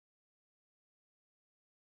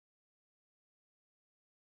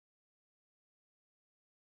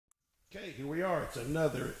Okay, here we are. It's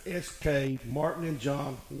another SK Martin and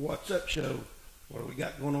John What's Up show. What do we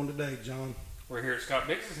got going on today, John? We're here at Scott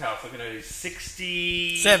Biggs' house looking at a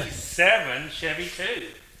 67 Chevy 2.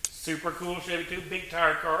 Super cool Chevy 2, big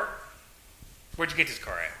tire car. Where'd you get this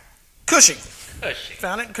car at? Cushing. Cushing.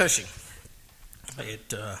 Found it in Cushing.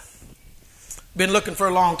 It been looking for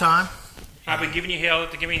a long time. I've been giving you hell at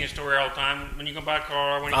the convenience store all the time when you go buy a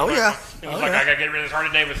car. When you Oh, buy yeah. A car. It was Oh, like, yeah. I got to get rid of this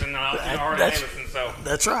Harley Davidson. And I was in the Harley That's- Davidson, so.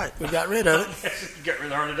 That's right. We got rid of it. Got rid of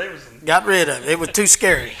the Harley Davidson. Got rid of it. It was too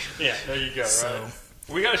scary. Yeah, there you go, So- right?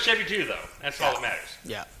 We got a Chevy 2, though. That's all that matters.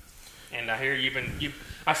 Yeah. And I hear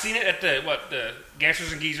I've seen it at the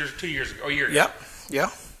Gassers and Geezers 2 years ago, or a year ago. Yep. Yeah.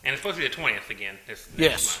 And it's supposed to be the 20th again. This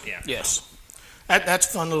Yes. month. Yeah. Yes. That's a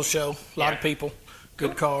fun little show. A lot of people.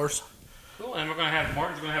 Good cars. Cool, and Martin's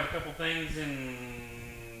going to have a couple things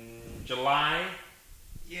in July.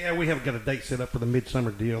 Yeah, we haven't got a date set up for the midsummer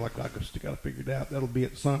deal. Like I still got to figure it out. That'll be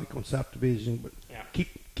at Sonic on South Division. But Yeah.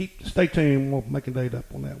 stay tuned. We'll make a date up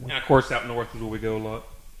on that one. And of course, out north is where we go a lot.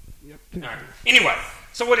 Yep. All right. Anyway,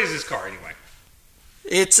 so what is this car anyway?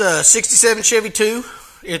 It's a 67 Chevy 2.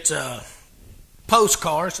 It's a post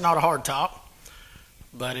car. It's not a hard top.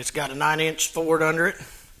 But it's got a 9-inch Ford under it,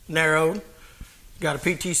 narrowed. Got a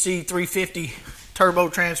PTC 350 turbo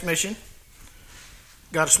transmission.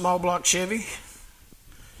 Got a small block Chevy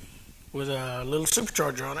with a little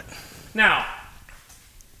supercharger on it. Now,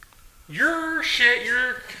 your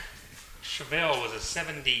Chevelle was a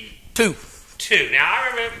 72. Two. Now I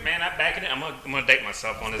remember, man, back in the, I'm gonna date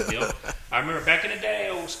myself on this deal. I remember back in the day,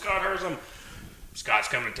 old Scott Herzum, Scott's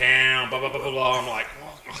coming to town, blah blah blah blah blah. I'm like,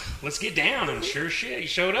 well, let's get down, and sure shit, he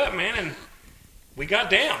showed up, man, and we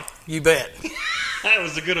got down. You bet. That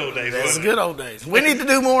was the good old days. That's the wasn't good old days. We need to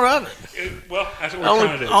do more of it. Well, that's what we're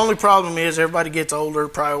trying to do. Only problem is everybody gets older,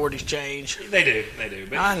 priorities change. They do.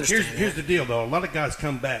 But I understand. Here's the deal, though. A lot of guys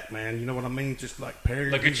come back, man. You know what I mean? Just like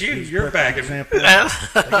Perry. Look at you. he's You're perfect back. Example.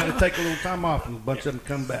 They got to take a little time off, and a bunch of them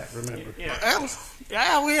come back. Remember? Yeah.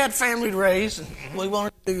 Well, we had family to raise, and we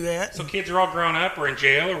wanted to do that. So kids are all grown up or in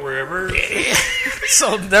jail or wherever.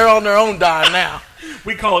 So they're on their own dime now.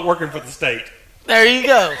 We call it working for the state. There you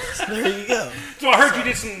go. There you go. So I heard you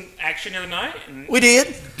did some action the other night and We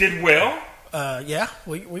did. did well Yeah,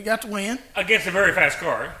 we got to win. against a very fast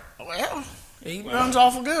car. Well, he runs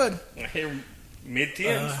awful good. Mid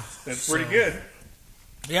tens. That's pretty so- good.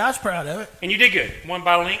 Yeah, I was proud of it. And you did good. Won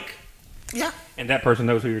by link. Yeah. And that person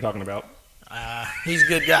knows who you're talking about. He's a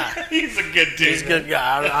good guy. He's a good dude. He's a good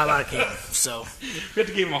guy. I like him. So. You have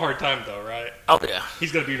to give him a hard time though, right? Oh yeah.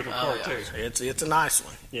 He's got a beautiful car Yeah. too. It's a nice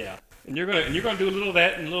one. Yeah. And you're gonna do a little of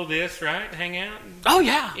that and a little of this, right? Hang out. Oh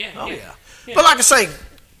yeah. Yeah, Oh yeah. yeah. Yeah. But like I say,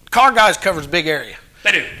 Car Guys covers a big area.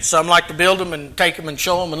 They do. Some like to build them and take them and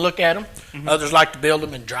show them and look at them. Mm-hmm. Others like to build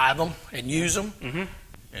them and drive them and use them. Mm-hmm.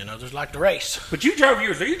 And others like to race. But you drove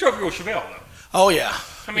yours. You drove your Chevelle though. Oh yeah.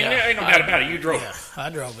 I mean, Yeah. there ain't no doubt about it. You drove Yeah, it. I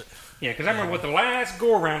drove it. Yeah, because I remember with the last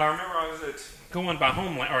go around, I remember I was going by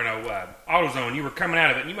Homeland or no AutoZone. You were coming out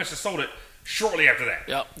of it, and you must have sold it shortly after that.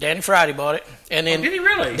 Yep. Danny Friday bought it, and then Did he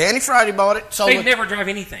really? Danny Friday bought it. Sold They it. never drive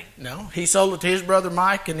anything. No, he sold it to his brother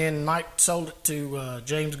Mike, and then Mike sold it to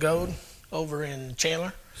James Gold over in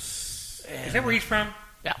Chandler. And, Is that where he's from?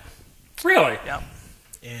 Yeah. Really? Yeah.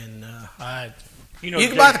 And You know, you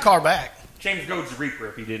can buy the car back, James Goad's the Reaper.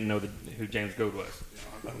 If you didn't know who James Goad was,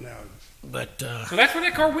 Now, but so that's where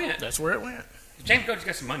that car went. that's where it went. James Goad's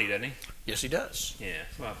got some money, doesn't he? Yes, he does. Yeah,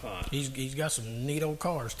 that's what I thought. He's got some neat old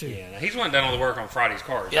cars too. Yeah, now he's the one that done all the work on Friday's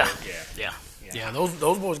cars. Yeah. Right? Yeah. Yeah.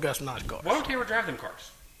 Those boys got some nice cars. Why don't you ever drive them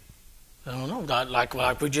cars? I don't know.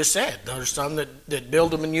 Like we just said, there's some that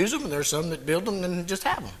build them and use them, and there's some that build them and just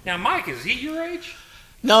have them. Now, Mike, is he your age?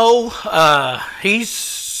 No,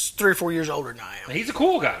 he's 3 or 4 years older than I am. He's a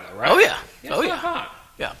cool guy, though, right? Oh yeah. Yeah, Oh that's what I yeah. thought.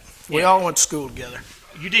 Yeah. We Yeah. all went to school together.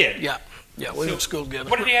 You did. Yeah. Yeah, we went to school together.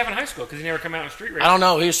 What did he have in high school? Because he never come out in the street race. I don't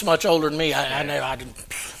know. He's so much older than me. I know. I didn't.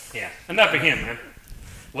 Yeah, enough of him, man.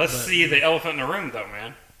 Let's see the elephant in the room, though,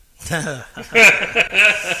 man.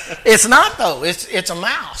 It's not though. It's a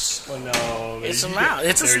mouse. Well, no, It's a mouse.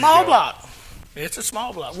 It's a There you small go. block. It's a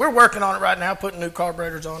small block. We're working on it right now, putting new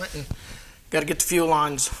carburetors on it, and got to get the fuel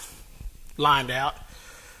lines lined out.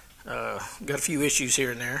 Got a few issues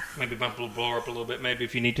here and there. Maybe blow up a little bit, maybe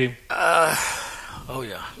if you need to. Oh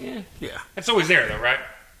yeah. Yeah, Yeah. it's always there, though, right?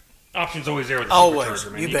 Option's always there with the Always.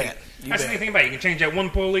 supercharger, man. You bet. You That's the bet. thing about it. You can change that one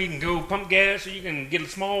pulley, you can go pump gas, or you can get a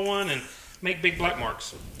small one and make big black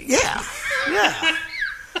marks. Yeah. Yeah.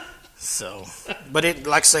 So, but it,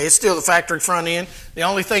 like I say, it's still the factory front end. The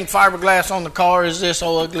only thing fiberglass on the car is this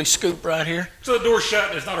old ugly scoop right here. So the door's shut,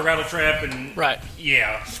 and it's not a rattle trap, and Right.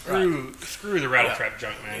 yeah, screw the rattle trap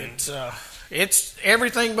junk, man. It's It's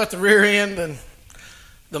everything but the rear end, and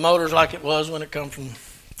the motor's like it was when it come from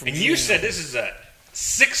And you GM. said this is a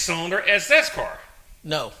 6-cylinder SS car.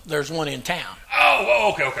 No, there's one in town.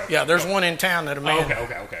 Oh, okay. Yeah, there's one in town that a man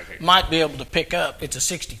Okay. might be able to pick up. It's a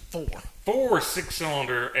 64. 4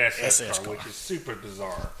 6-cylinder SS, SS car, car. which is super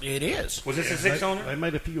bizarre. It is. Was this a They 6-cylinder?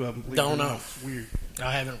 made a few of them. believe Don't it or know. not. It's weird.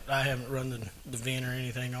 I haven't run the VIN or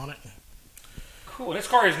anything on it. Cool. This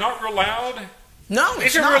car is not real loud. No, It's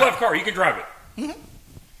it's a not. real life car. You can drive it. Mhm.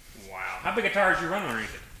 Wow. How big a tires you run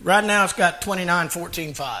underneath it? Right now, it's got 29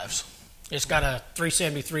 14.5s. It's got a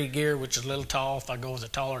 373 gear, which is a little tall. If I go with a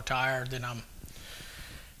taller tire, then I'm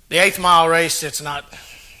the 8th mile race. It's not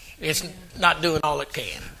doing all it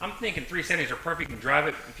can. I'm thinking 370s are perfect. You can drive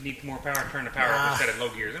it. If you need more power, turn the power up instead of low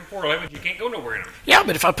gears. And 411s, you can't go nowhere in them. Yeah,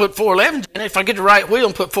 but if I put 411s in it, if I get the right wheel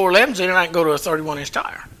and put 411s in it, I can go to a 31-inch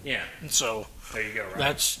tire. Yeah. So There you go, right?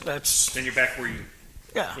 that's Then you're back where you...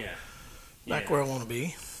 yeah, Yeah. back where I want to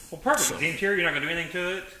be. Well, perfect. The interior, you're not going to do anything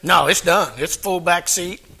to it? No, it's done. It's full back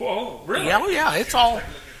seat. Whoa, really? Yeah, well, yeah, it's all.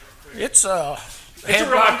 It's It's a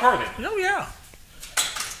real life car then. Oh yeah,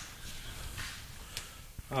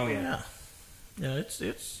 Oh, yeah. yeah, yeah. It's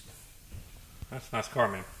That's a nice car,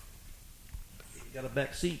 man. You got a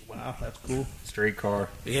back seat. Wow, that's cool. Street car.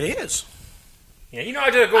 it is. Yeah, you know,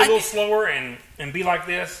 I just go a little slower and be like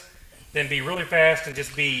this, than be really fast and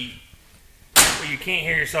just be where you can't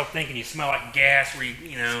hear yourself thinking. You smell like gas. Where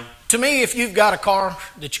you know, To me, if you've got a car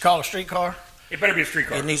that you call a street car, it better be a street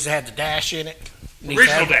car. it needs to have the dash in it. It needs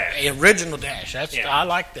Original to have dash. the Original dash. That's Yeah. I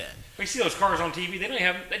like that. We see those cars on TV. They don't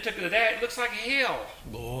have. They took the dash. It looks like hell.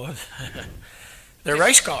 Boy, they're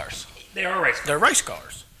race cars. They are race cars. They're race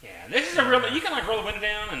cars. Yeah, this is a real. You can like roll the window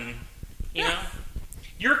down and you know,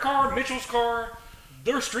 your car, Mitchell's car,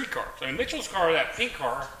 they're street cars. I mean, Mitchell's car, that pink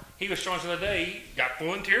car, he was showing us the other day. He got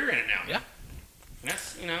full interior in it now. Yeah.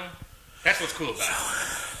 And that's what's cool about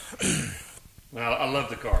it. Well, I love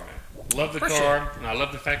the car, man. Love the Appreciate car, and I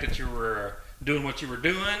love the fact that you were doing what you were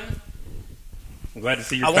doing. I'm glad to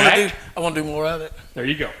see you I back. want to do more of it. There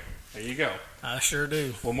you go. There you go. I sure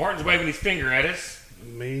do. Well, Martin's waving his finger at us.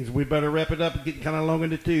 Means we better wrap it up and get kind of long in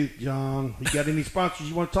the tooth, John. You got any sponsors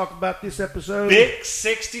you want to talk about this episode? Vic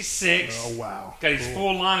 66. Oh, wow. Got his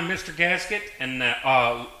full line of Mr. Gasket and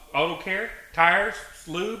Auto Care, tires,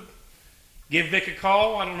 lube. Give Vic a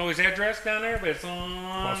call. I don't know his address down there, but it's on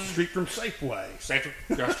Across the street from Safeway.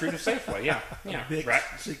 Across the street of Safeway. Yeah, Vic right,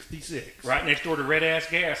 66. right next door to Red Ass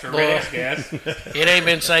Gas or Boy. Red Ass Gas. It ain't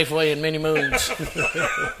been Safeway in many moons.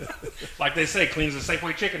 Like they say, cleans the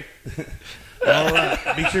Safeway chicken. All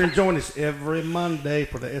right. Be sure and join us every Monday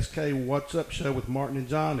for the SK What's Up show with Martin and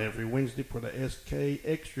John. Every Wednesday for the SK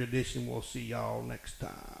Extra Edition. We'll see y'all next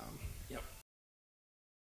time.